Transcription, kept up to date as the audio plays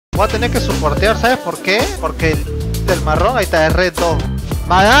Voy a tener que soportear, ¿sabes por qué? Porque el marrón, ahí está, es red 2.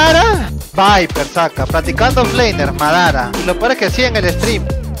 Madara, Viper saca. Practicando flaner, Madara. Y lo peor es que sí en el stream.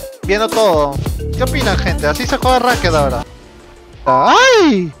 Viendo todo. ¿Qué opinan, gente? Así se juega Ranked ahora.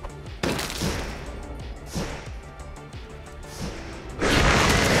 ¡Ay!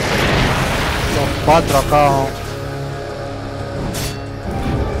 Los 4 acá.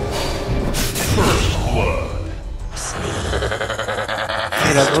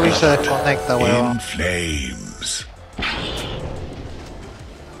 Mira, el Ruby se desconecta, weón.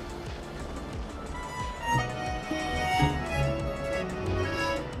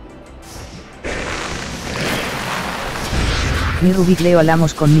 Mi Rubik Leo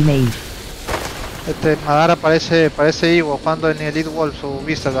hablamos con mi mail. Madara parece Ivo jugando en Elite Wolf su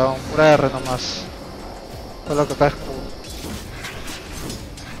vista, con pura R nomás. Todo lo que acá es Q.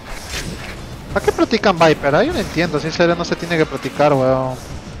 ¿Para qué practican Viper? Yo no entiendo, si en serio no se tiene que practicar, weón.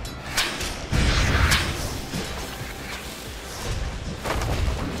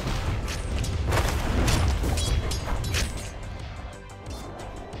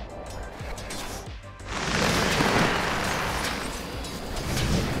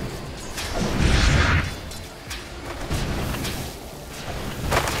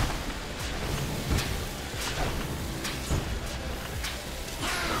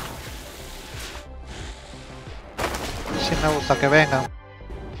 Sí me gusta que vengan.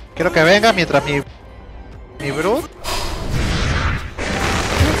 Quiero que vengan mientras mi Brute.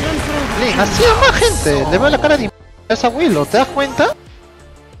 Link, así es más gente. Le veo la cara de esa Willow, ¿te das cuenta?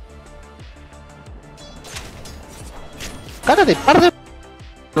 Cara de par de...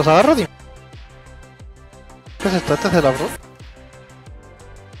 Los agarro de... ¿Qué es esto? ¿Este es de la Brute?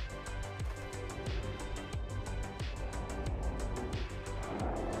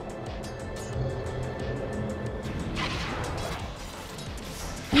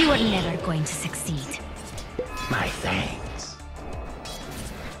 You are never going to succeed. My thanks.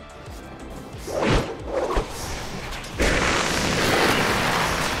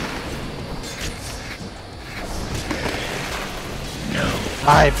 No.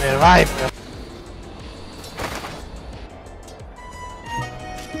 Viper.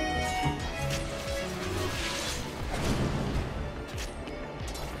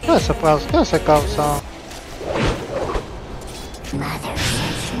 ¿Qué se causa?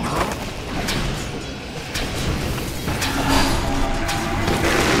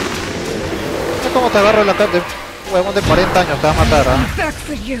 ¿Cómo te agarro la cara de un huevón de 40 años? Te va a matar,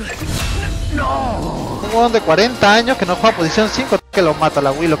 Un huevón de 40 años que no juega posición 5 que lo mata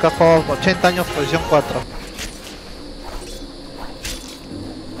la Willow, que ha jugado 80 años posición 4.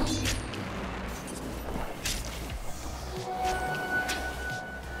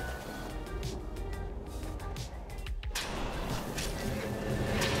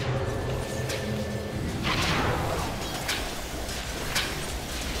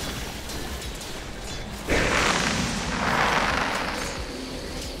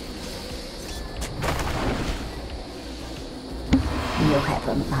 You have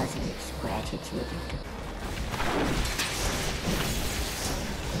a mother's gratitude.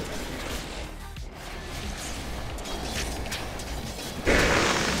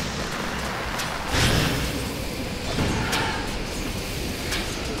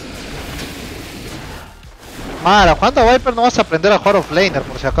 Mara, ¿cuándo Viper no vas a aprender a jugar offlaner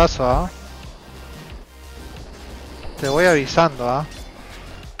por si acaso, ah? Te voy avisando, ah.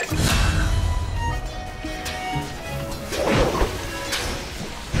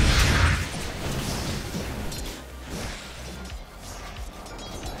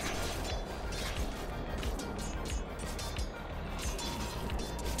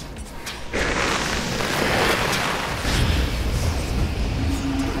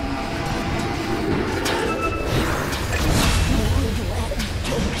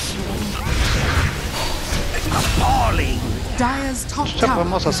 ¿Qué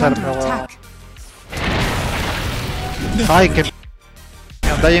podemos hacer, pero bueno? Ay, que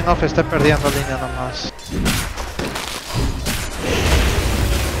Dying Off está perdiendo línea nomás.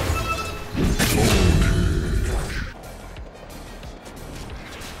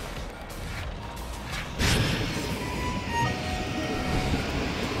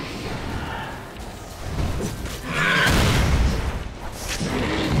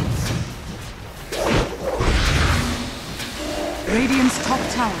 Radiant's top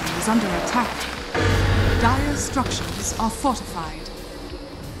tower is under attack. Dire structures are fortified.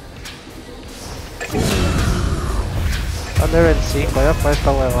 Está level 5, ya fue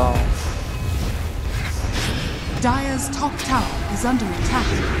esta huevada. Dire's top tower is under attack.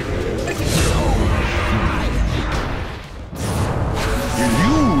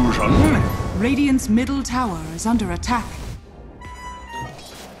 Illusion. Radiant's middle tower is under attack.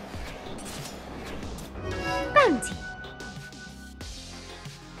 Bounty.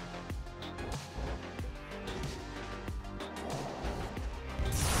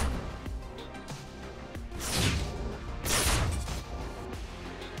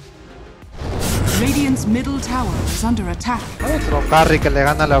 Radiant's middle tower is under attack. Otro carry que le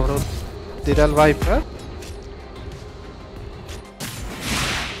gana a la Brute. Tira el Viper.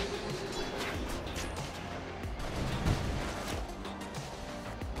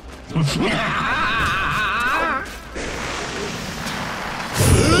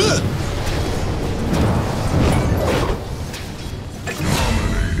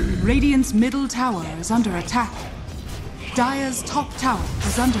 Radiant's middle tower is under attack. Dire's top tower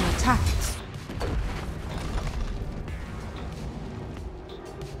is under attack.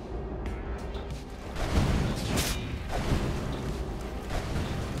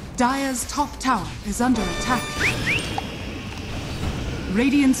 Dire's top tower is under attack.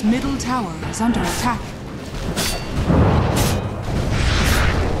 Radiant's middle tower is under attack.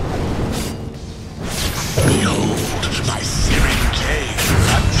 Behold my searing gaze.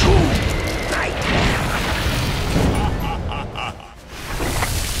 A true nightmare.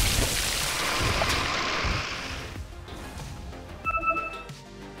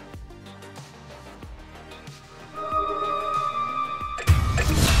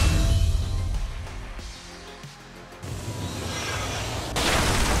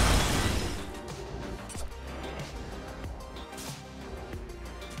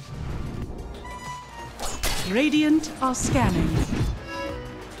 Radiant are scanning.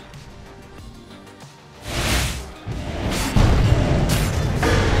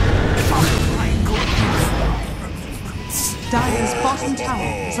 Dire's bottom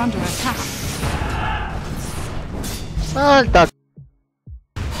tower is under attack. Salta.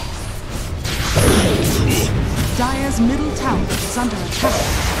 Dire's middle tower is under attack.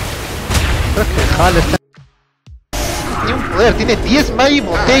 Creo que Hal está... Tiene un poder, tiene 10 más y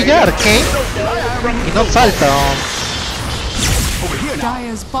botella Arcane y no salta.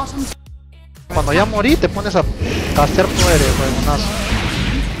 Dire's bottom Cuando ya morí te pones a hacer poderes, huevonazo.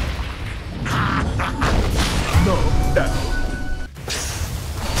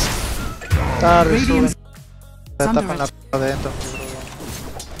 Tarde, sube. Se tapan la p adentro.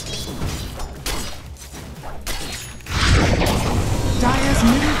 Dire's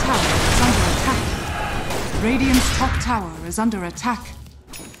middle tower is under attack. Radiant's top tower is under attack.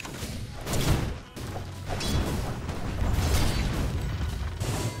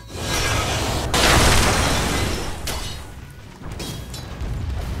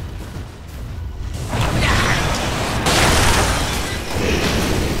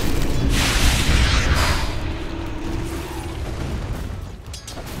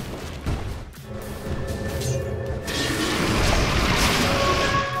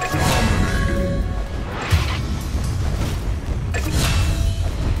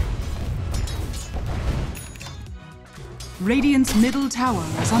 Radiant's middle tower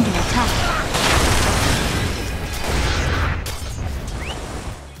is under attack.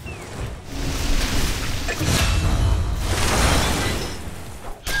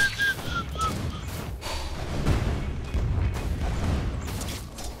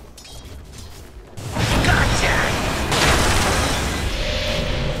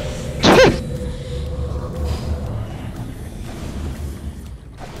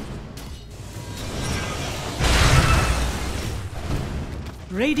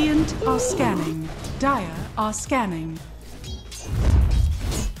 Radiant are scanning. Dire are scanning.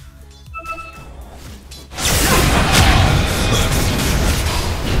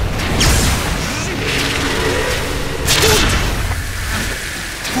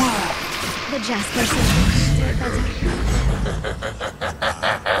 The Jasper system.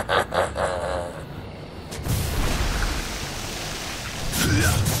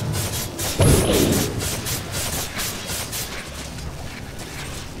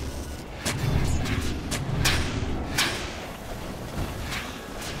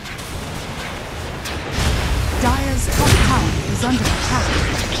 Dire's top tower is under attack.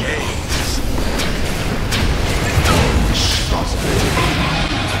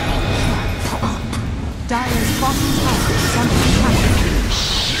 Dire's bottom tower is under attack.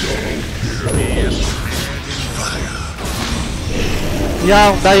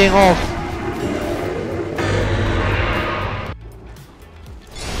 Ya, un dying off.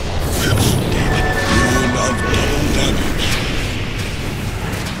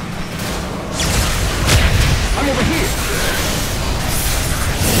 I'm over here.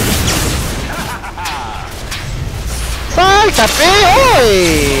 ¡Salta! tapé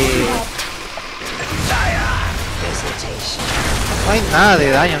hoy. No hay nada de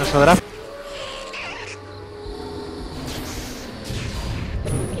daño en nuestro draft.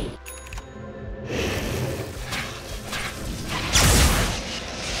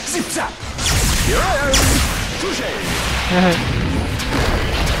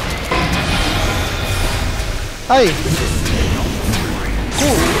 ¡Ay!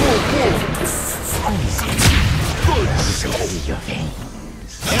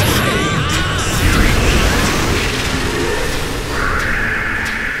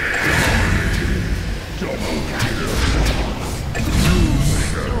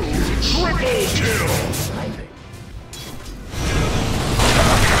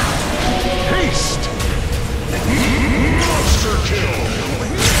 Haste! Monster kill!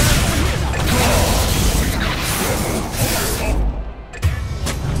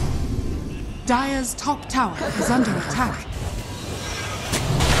 Dire's top tower is under attack.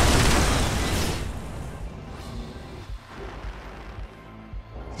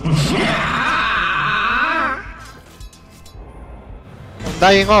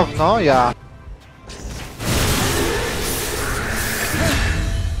 Dying off, ¿no? Ya.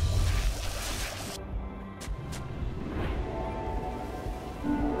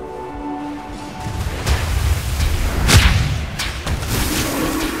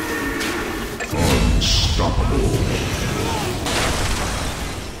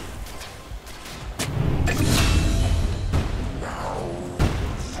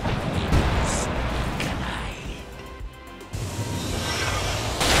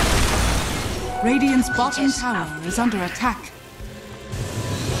 Radiant's bottom tower is under attack.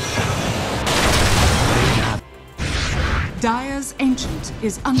 Dire's ancient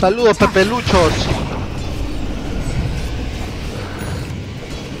is under Saludos, attack. pepeluchos.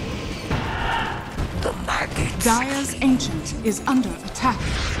 Dire's ancient is under attack.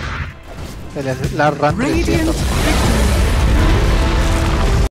 La ran Radiant 300.